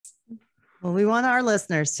Well, we want our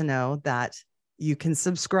listeners to know that you can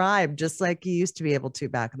subscribe just like you used to be able to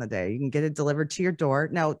back in the day. You can get it delivered to your door.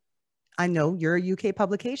 Now, I know you're a UK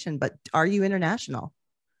publication, but are you international?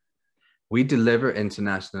 We deliver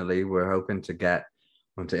internationally. We're hoping to get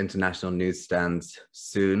onto international newsstands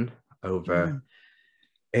soon over. Mm.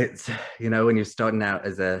 It's, when you're starting out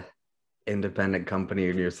as a independent company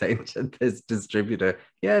and you're saying to this distributor,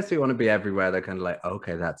 yes, we want to be everywhere, they're kind of like,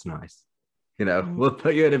 okay, that's nice. Mm. We'll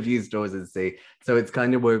put you in a few stores and see. So it's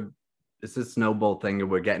kind of it's a snowball thing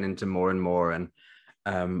and we're getting into more and more. And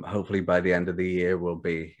hopefully by the end of the year, we'll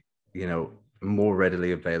be, more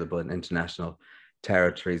readily available in international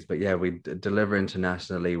territories. But yeah, we deliver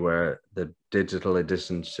internationally where the digital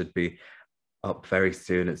edition should be up very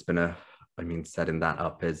soon. It's been setting that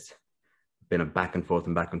up has been a back and forth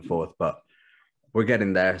and back and forth, but we're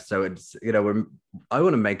getting there. So it's, I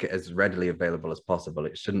want to make it as readily available as possible.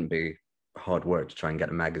 It shouldn't be hard work to try and get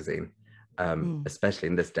a magazine, especially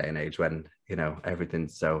in this day and age when,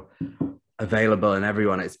 everything's so available and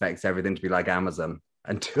everyone expects everything to be like Amazon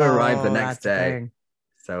and to arrive the Oh, next that's a day. thing.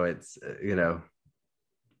 So it's,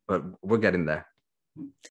 but we're getting there.